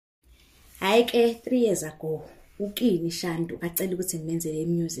Hayi ke 3 years ago uKini Shandu acela ukuthi ngimenzele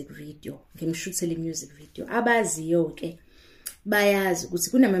music video, ngimshuthele music video. Abaziyo ke bayazi ukuthi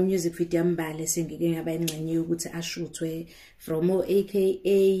kunama music video ambale sengike ngaba ingcenye ukuthi ashuthwe from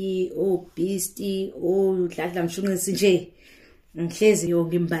AKA Beastie Dladla Mshunqisi nje. Ngihlezi yo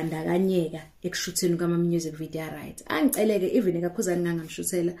ngimbandakanyeka ekushutheni kwama music video right. Angiceleke even ekakhuzani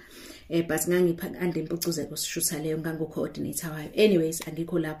ngangamshuthela but ngangipha andempucuzeko sishutha leyo ngango coordinator wayo. Anyways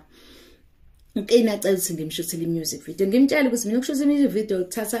angikho lapho. Kini acela ukuthi ngimshuthele music video. Ngimtshela ukuthi mina ukushutha music video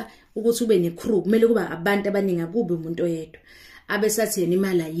kuthatha ukuthi ube necrew, kumele kuba abantu abaningi akube umuntu oyedwa. Abesathi yena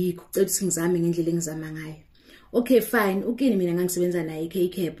imali ayikho, ucela ukuthi ngizame ngendlela engizama ngayo. Okay fine, uKini mina ngangisebenza naye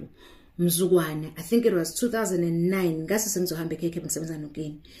eKCAB mzukwane. I think it was 2009 ngase sengizohamba eKCAB ngisebenza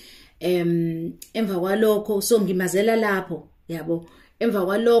noKini. Emva kwalokho so ngimazela lapho, yabo. Emva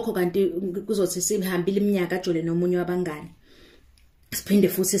kwalokho kanti kuzothi sihambile iminyaka ajole nomunye wabangani. Siphinde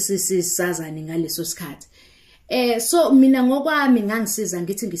futhi sisazane ngaleso sikhathi. So mina ngokwami ngangisiza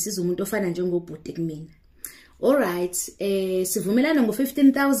ngithi ngisiza umuntu ofana njengobhuti kumina. Alright, sivumelana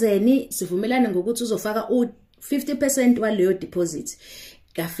ngo-15,000, sivumelana ngokuthi uzofaka u50% waleyo deposit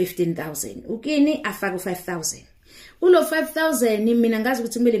ka 15,000. uKini afaka u5,000. Kulo 5,000 mina ngazi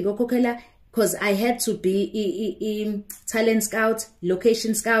ukuthi kumele ngiyokhokhela because I had to be talent scout,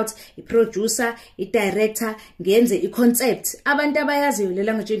 location scout, producer, director, ngenze i-concept. Abantu abayaziyo le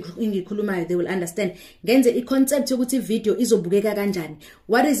language engikhulumayo they will understand. Ngenze i-concept yokuthi video izobukeka kanjani.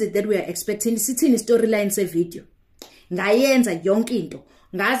 What is it that we are expecting? Sithini storyline se video. Ngayenza yonke into.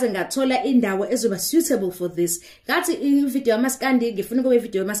 Ngaze ngathola indawo ezoba suitable for this. Ngathi i-video yamaskandi ngifuna kube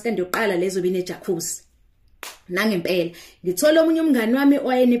video yamaskandi yokuqala lezo bine jacuzzi. Nangempela ngithola omunye umngani wami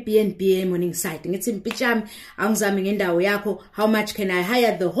oyene B&B Morningside ngithi mpitshami angizame ngendawo yakho, how much can I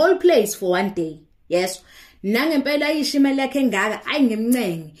hire the whole place for one day? Yes, nangempela ayisho imali yakhe ngaka ayi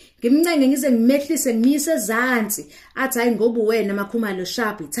ngimncenge ngize ngimehlise ngimise ezantsi athi hayi ngoba wena makhumalo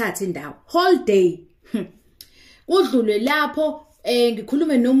sharp ithatha indawo whole day. Udlule lapho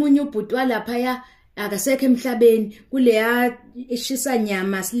ngikhulume nomunye ubhuti walapha ya akasekho emhlabeni kuleya ishisa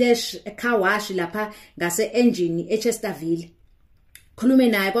nyama / car wash lapha ngase engine eChesterville. Khulume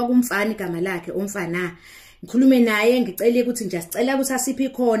naye kwakumfana igama lakhe umfana. Ngikhulume naye ngicela ukuthi nje sicela ukuthi asiphi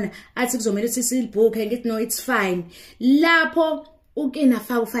khona athi kuzomela ukuthi silibhuke ngithi no it's fine. Lapho uKini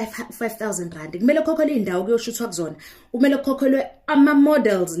afaka 5,000 rand. Kumele ukhokhele indawo kuyoshuthwa kuzona. Kumele ukhokhelwe ama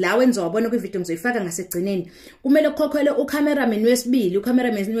models la wenza wabona ku video ngizoyifaka ngasegcineni. Kumele ukhokhelwe ucameraman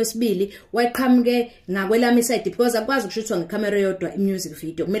wesibili wayiqhamuke ngakwelami side because akwazi ukushuthwa ngecamera yodwa imusic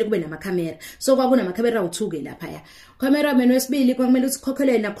video. Kumele kube namakhamera. So kwakuna amakhamera u2 lapha ya. Cameraman wesibili kwakumele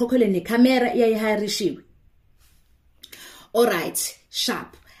usikhokhelwe nakhokhele necamera iyayihirishiwe. Alright,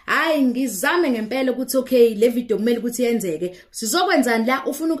 sharp. Hayi ngizame ngempela ukuthi okay le video kumele ukuthi yenzeke. Sizokwenzani la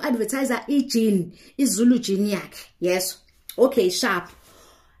ufuna ukuadvertise ijean, iZulu jean yakhe. Yes. Okay, sharp.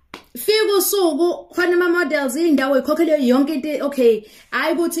 Fika usuku khona ama models indawo ikhokhele yonke into okay.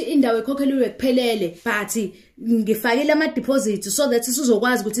 Hayi ukuthi indawo ikhokheliwe kuphelele but ngifakile ama deposit so that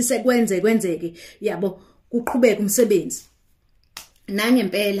sizokwazi ukuthi kwenzeke. Yabo kuqhubeka umsebenzi.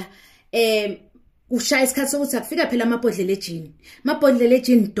 Nangempela ushaya isikhathi sokuthi akufika phela amabhodlela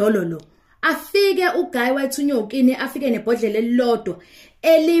ejini dololo. Afike uguy wethunywa uKini afike nebhodlela elilodwa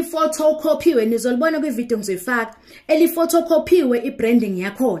elifotocopyiwe, nizolibona kwivideo ngizoyifaka, elifotocopyiwe ibranding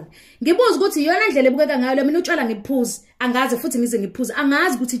yakhona. Ngibuza ukuthi iyona ndlela ebukeka ngayo mina utshwala ngiphuza, angazi futhi ngize ngiphuza,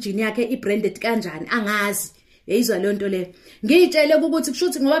 angazi ukuthi ijini yakhe ibranded kanjani, angazi. Yeyizwa le nto le. Ngitshele ukuthi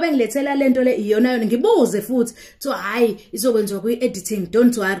kushuthi ngoba bengilethela le nto le iyona yona ngibuze futhi so hayi izokwenziwa kwi-editing.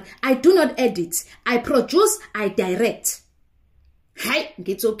 Don't worry, I do not edit, I produce, I direct. Hayi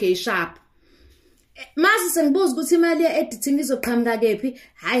ngithi okay sharp. Mase sengibuza ukuthi imali ye-editing izoqhamuka kephi.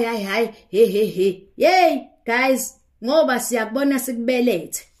 Hayi he yey guys ngoba siyakubona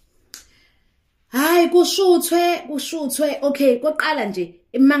sikubelethe. Hayi kushuthwe okay koqala nje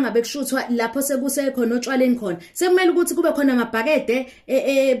imangabe kushuthwa lapho sekusekho notshwaleni khona sekumele ukuthi kube khona amabhakede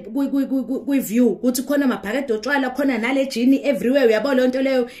kwi-view ukuthi khona amabhakede otshwala khona nale jini everywhere. Uyabona le nto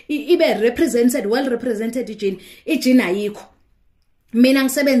leyo ibe represented, well represented ijini ayikho. Mina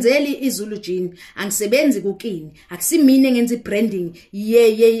ngisebenzeli iZulu jean, angisebenzi kuKini, akusimina engenza ibranding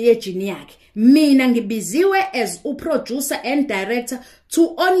yejini yakhe. Mina ngibiziwe as uproducer and director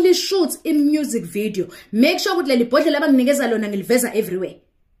to only shoot in music video. Make sure ukuthi leli bhodlela abanginikeza lona ngiliveza everywhere.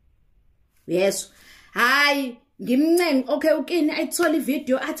 Yes. Hayi ngimncenge okay ukini ayithola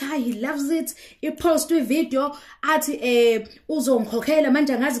ivideo athi he loves it ipost ivideo athi uzongikhokhela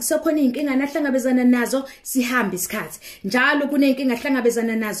manje angazi kusekhona izinkinga nahlangabezana nazo sihambe isikhathi njalo kunenkinga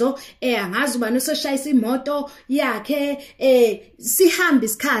ahlangabezana nazo angazi ubani ososhayisa imoto yakhe sihambe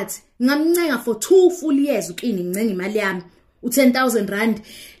isikhathi ngamncenga for 2 full years ukini ngicenga imali yami u10,000 rand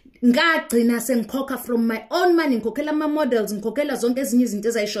ngagcina sengikhokha from my own money ngikhokhela ama models ngikhokhela zonke ezinye izinto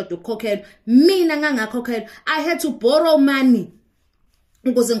ezayishoda ukukhokhela mina ngangakhokhela I had to borrow money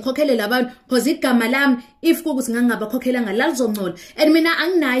ukuze ngikhokhele labantu because igama lami if ukuthi ngangabakhokhela ngalalizongcola and mina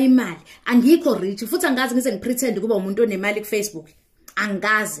anginayo imali angikho rich futhi angazi ngize ngipretend kuba umuntu onemali ku Facebook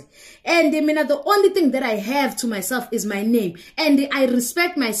angazi and mina the only thing that I have to myself is my name and I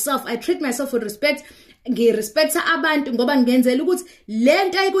respect myself I treat myself with respect ngirespecta abantu ngoba ngenzela ukuthi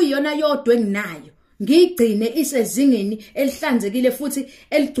lento ayikuyona yodwa enginayo ngigcine isezingeni elihlanzekile futhi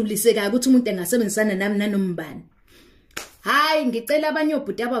eligculisekayo ukuthi umuntu engasebenzisana nami nanombani hayi ngicela abanye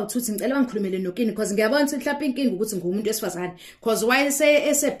obhuti abawuthuthi ngicela bangikhulumele nokini because ngiyabona ukuthi mhlawumbe inkinga ukuthi ngumuntu wesifazane because why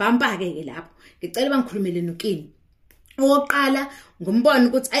esebhampa ke lapho ngicela bangikhulumele nokini oqala ngombona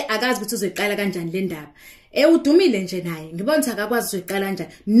ukuthi akazi ukuthi uzoyiqala kanjani le ndaba udumile nje naye ngibona ukuthi akakwazi ukuyiqala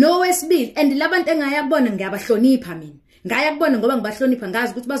kanjani no wesibili and labantu engaya kubona ngiyabahlonipha mina ngaya kubona ngoba ngibahlonipha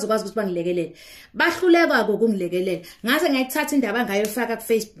ngazi ukuthi bazokwazi ukuthi bangilekelele bahluleka ukungilekelela ngase ngayithatha indaba ngayofaka ku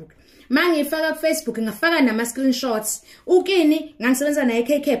Facebook mangifaka ku Facebook ngafaka nama screenshots ukini ngangisebenza naye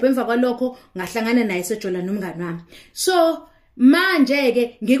KK emva kwalokho ngahlangana naye sejola nomngane wami so manje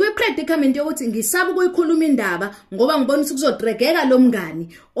ke ngikwi predicament yokuthi ngisaba ukuyikhuluma indaba ngoba ngibona ukuthi kuzodregeka lo mngani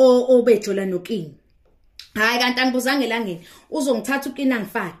obejola nokini hayi kanti angibuzange langeni uzongithatha ukini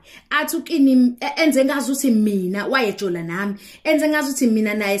angifake athi ukini enze ngazi ukuthi mina wayejola nami enze ngazi ukuthi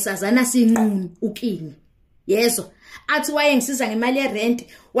mina naye sazana sinqunu ukini yezo athi wayengisiza ngemali yerent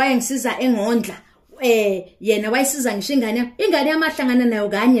wayengisiza engondla yena wayisiza ngisho ingane yamahlangana nayo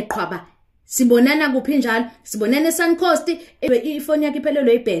kanye qhwaba sibonana kuphi njalo sibonana eSuncoast ifoni yakhe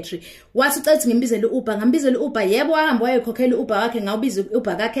iphelelwe ibattery wathi ucela ukuthi ngimbizele uUber ngambizele uUber yebo wahamba wayekhokhela uUber wakhe ngawubiza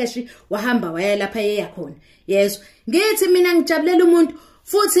uUber kaCash wahamba waya lapha eyakhona yeso ngithi mina ngijabulela umuntu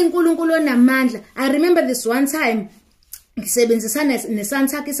futhi uNkulunkulu onamandla I remember this one time ngisebenzisana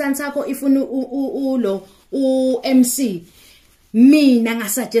nesantako ifuna ulo uMC mina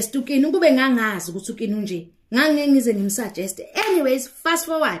ngasuggest ukini ukube ngangazi ukuthi ukini unje ngangengize ngimsuggest anyways fast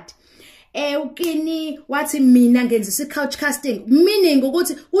forward ukini wathi mina ngenzisa couch casting meaning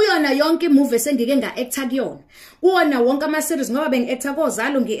ukuthi uyona yonke movie esengike nga-actor kuyona kuwona wonke ama series ngoba bengi-actor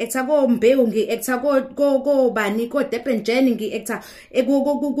koZalo ngi-actor koMbewu ngi-actor ko bani ko Durban Jenny ngi-actor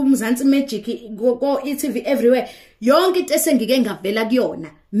kumzansi Magic ko eTV everywhere yonke into esengike ngavela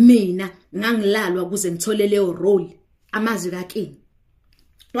kuyona mina ngangilalwa kuze ngithole leyo role amazwi kaKini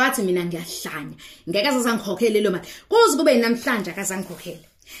wathi mina ngiyahlanya ngeke azangikhokhele lo mali kuze kube namhlanje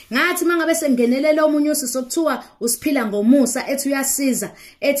akazangikhokhela ngathi mangabe sengenelela omunye usisokuthiwa usiphila ngomusa ethi uyasiza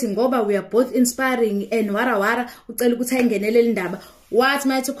ethi ngoba we are both inspiring and wara ucela ukuthi ayingenelele indaba wathi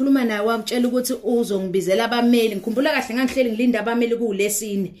mayithi ukhuluma naye wamtshela ukuthi uzongibizela abameli ngikhumbula kahle ngangihleli ngilinda abameli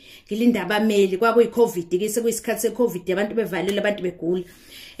kulesine ngilinda abameli kwakuyi COVID ke sekuyisikhathi seCovid abantu bevalile abantu begula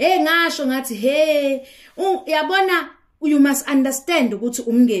ngasho ngathi yabona you must understand ukuthi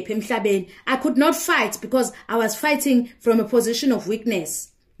umngephi emhlabeni I could not fight because I was fighting from a position of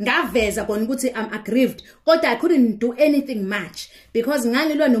weakness ngaveza kona ukuthi I'm aggrieved kodwa I couldn't do anything much because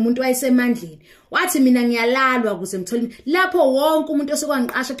ngangilwa nomuntu wayesemandleni wathi mina ngiyalalwa ukuze ngithole lapho wonke umuntu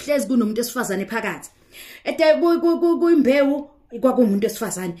osekwangiqasha kuhlezi kunomuntu esifazane phakathi kuimbewu kwakumuntu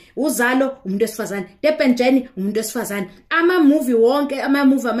esifazane uZalo umuntu esifazane Durban Jenny umuntu esifazane ama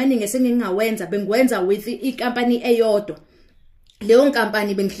movie amaningi esengingawenza bengiwenza with icompany eyodwa leyo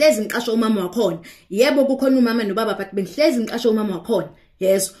nkampani bengihlezi ngiqasha umama wakhona yebo kukhona umama nobaba but bengihlezi ngiqasha umama wakhona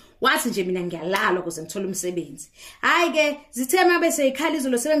yes wathi nje mina ngiyalalwa ukuze ngithole umsebenzi hayi ke zithema bese ikhali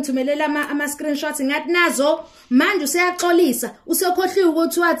izolo sebengithumelela ama screenshots ngathi nazo manje useyaxolisa usokhohliwe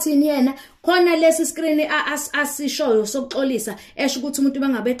ukuthi wathini yena khona lesi screen asishoyo sokuxolisa esho ukuthi umuntu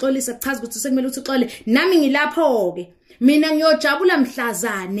bangabe exolisa kuchaza ukuthi sekumele ukuthi uxole nami ngilapho ke mina ngiyojabula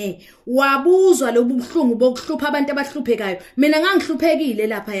mhlazane wabuzwa lobuhlungu bokuhlupha abantu abahluphekayo mina ngangihluphekile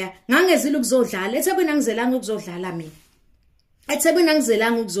lapha ya ngangezile ukuzodlala eThekwini angizelanga ukuzodlala mina eThekwini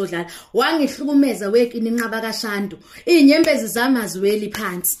angizelanga ukuzodlala wangihlukumeza weKini inqaba kaShandu inyembezi zamaziweli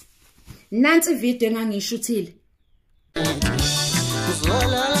phansi nansi video engangishuthile